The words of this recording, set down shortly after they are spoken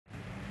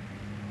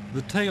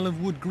The tale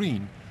of Wood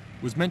Green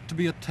was meant to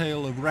be a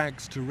tale of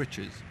rags to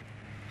riches.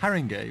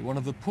 Haringey, one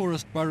of the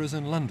poorest boroughs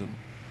in London,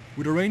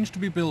 would arrange to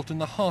be built in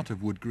the heart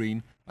of Wood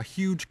Green a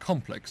huge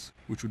complex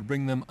which would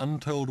bring them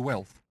untold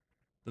wealth.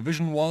 The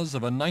vision was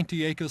of a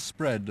 90-acre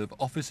spread of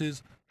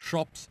offices,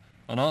 shops,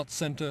 an arts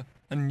centre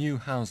and new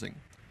housing.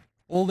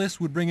 All this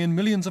would bring in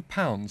millions of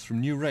pounds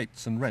from new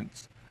rates and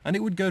rents, and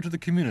it would go to the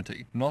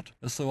community, not,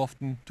 as so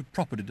often, to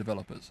property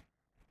developers.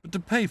 But to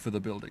pay for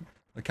the building,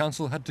 the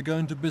council had to go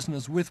into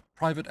business with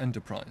private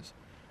enterprise.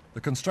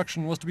 The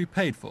construction was to be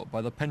paid for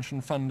by the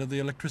pension fund of the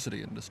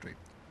electricity industry.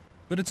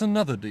 But it's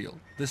another deal,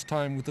 this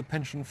time with the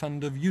pension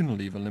fund of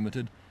Unilever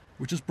Limited,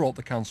 which has brought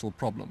the council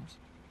problems.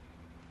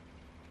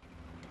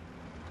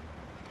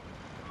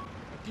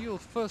 A deal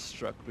first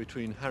struck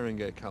between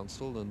Haringey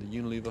Council and the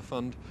Unilever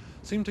Fund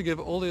seemed to give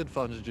all the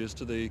advantages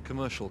to the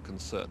commercial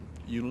concern.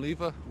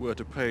 Unilever were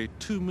to pay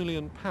 £2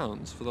 million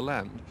for the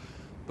land,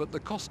 but the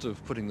cost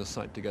of putting the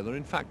site together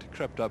in fact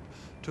crept up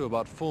to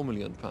about £4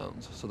 million,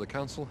 so the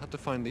council had to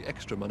find the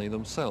extra money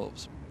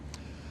themselves.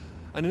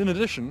 And in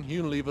addition,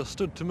 Unilever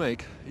stood to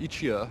make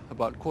each year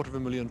about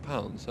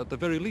 £250,000, at the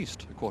very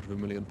least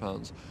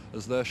 £250,000,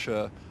 as their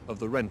share of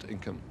the rent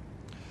income.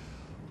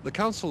 The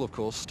council, of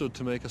course, stood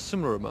to make a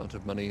similar amount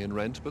of money in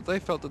rent, but they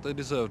felt that they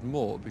deserved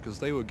more because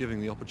they were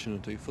giving the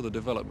opportunity for the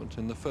development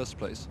in the first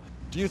place.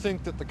 Do you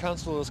think that the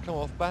council has come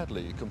off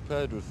badly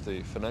compared with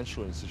the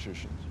financial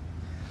institutions?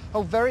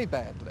 Oh, very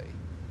badly.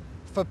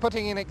 For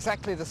putting in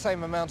exactly the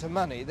same amount of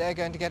money, they're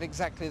going to get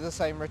exactly the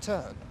same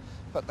return.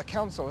 But the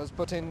council has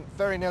put in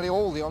very nearly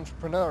all the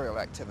entrepreneurial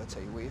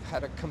activity. We've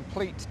had a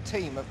complete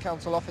team of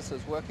council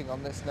officers working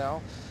on this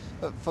now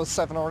for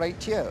 7 or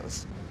 8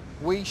 years.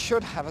 We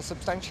should have a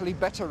substantially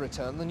better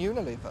return than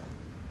Unilever.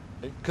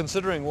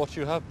 Considering what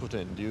you have put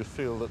in, do you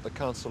feel that the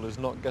council is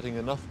not getting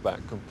enough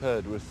back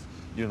compared with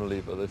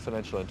Unilever, the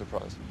financial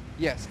enterprise?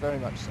 Yes, very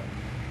much so.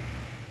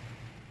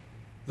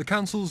 The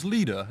council's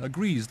leader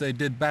agrees they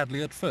did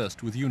badly at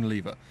first with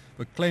Unilever,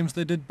 but claims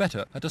they did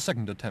better at a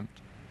second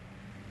attempt.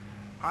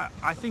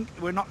 I think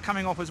we're not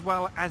coming off as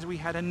well as we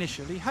had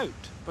initially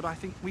hoped, but I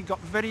think we got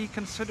very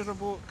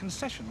considerable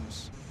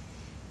concessions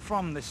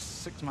from this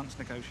 6 months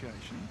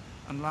negotiation,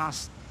 and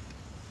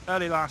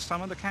early last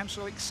summer the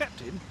council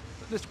accepted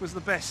that this was the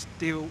best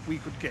deal we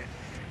could get.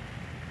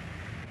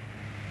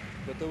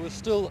 But there was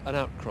still an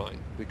outcry,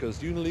 because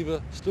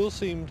Unilever still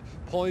seemed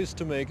poised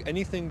to make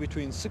anything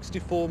between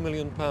 £64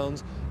 million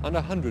and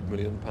 £100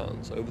 million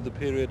over the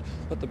period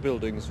that the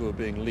buildings were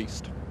being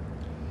leased.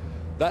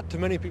 That, to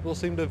many people,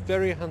 seemed a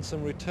very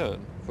handsome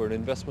return for an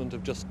investment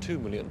of just £2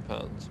 million.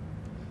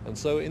 And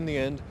so, in the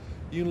end,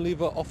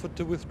 Unilever offered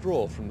to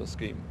withdraw from the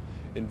scheme,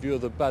 in view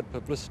of the bad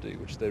publicity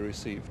which they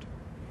received.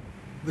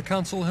 The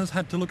council has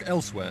had to look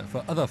elsewhere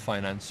for other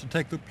finance to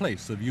take the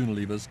place of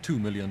Unilever's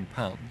 £2 million.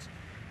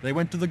 They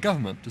went to the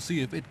government to see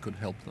if it could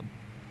help them.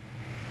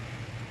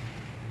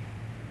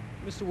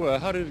 Mr. Ware,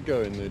 how did it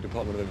go in the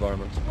Department of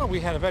Environment? Well, we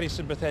had a very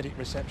sympathetic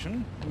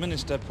reception. The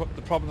Minister put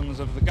the problems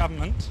of the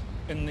government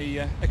in the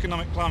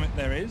economic climate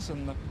there is,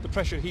 and the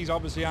pressure he's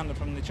obviously under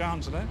from the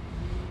Chancellor,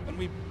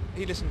 and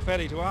he listened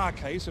fairly to our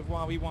case of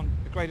why we want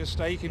a greater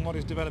stake in what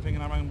is developing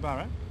in our own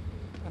borough,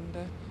 and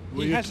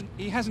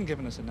he hasn't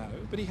given us a no,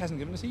 but he hasn't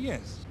given us a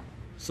yes.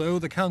 So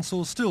the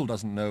council still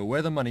doesn't know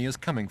where the money is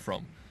coming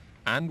from,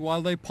 and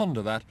while they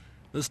ponder that,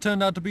 there's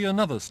turned out to be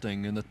another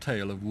sting in the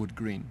tale of Wood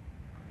Green.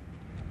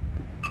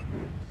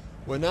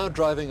 We're now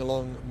driving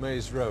along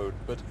Maze Road,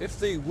 but if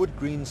the Wood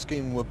Green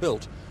scheme were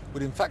built,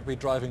 we'd in fact be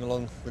driving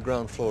along the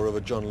ground floor of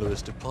a John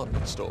Lewis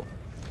department store.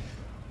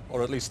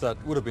 Or at least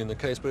that would have been the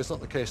case, but it's not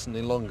the case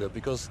any longer,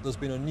 because there's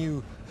been a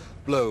new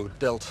blow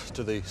dealt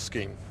to the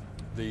scheme.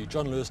 The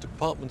John Lewis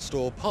department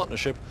store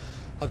partnership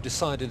have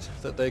decided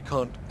that they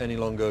can't any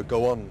longer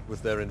go on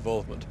with their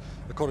involvement.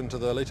 According to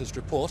their latest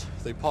report,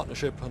 the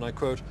partnership, and I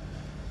quote,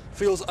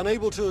 feels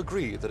unable to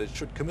agree that it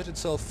should commit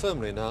itself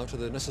firmly now to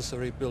the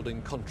necessary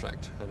building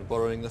contract and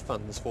borrowing the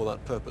funds for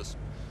that purpose.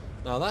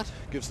 Now that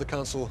gives the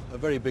council a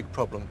very big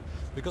problem,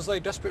 because they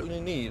desperately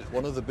need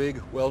one of the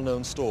big,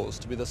 well-known stores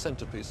to be the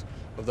centrepiece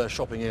of their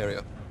shopping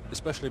area,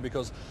 especially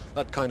because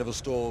that kind of a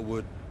store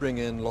would bring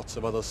in lots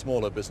of other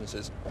smaller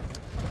businesses.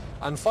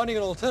 And finding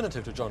an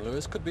alternative to John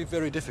Lewis could be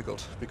very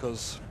difficult,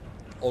 because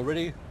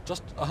already,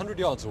 just 100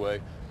 yards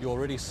away, you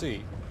already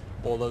see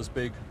all those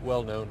big,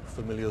 well-known,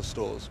 familiar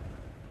stores.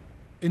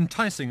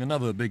 Enticing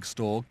another big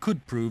store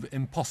could prove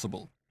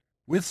impossible.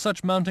 With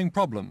such mounting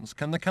problems,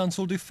 can the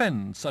council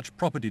defend such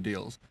property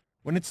deals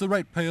when it's the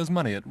ratepayers'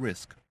 money at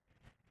risk?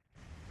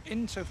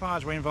 Insofar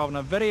as we're involved in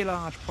a very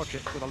large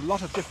project with a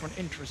lot of different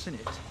interests in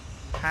it,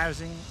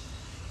 housing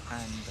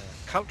and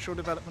cultural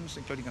developments,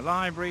 including a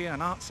library and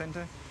an arts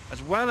centre,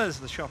 as well as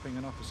the shopping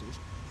and offices,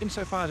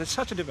 insofar as it's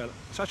such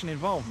an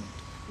involvement,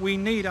 we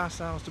need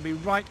ourselves to be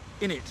right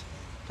in it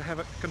to have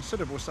a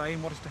considerable say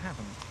in what is to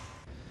happen.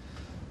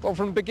 Well,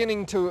 from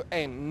beginning to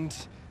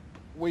end,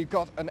 we've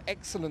got an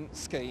excellent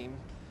scheme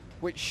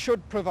which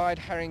should provide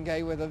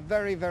Haringey with a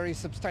very, very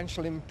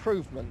substantial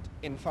improvement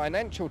in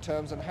financial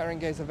terms, and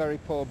Haringey is a very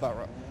poor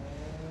borough.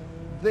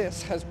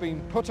 this has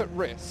been put at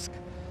risk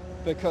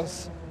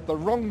because the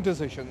wrong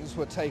decisions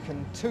were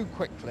taken too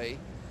quickly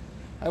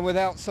and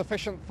without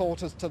sufficient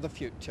thought as to the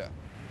future.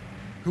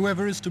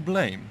 Whoever is to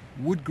blame,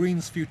 Wood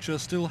Green's future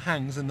still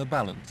hangs in the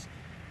balance,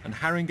 and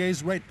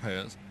Haringey's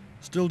ratepayers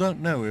still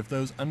don't know if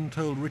those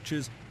untold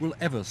riches will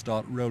ever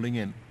start rolling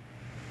in.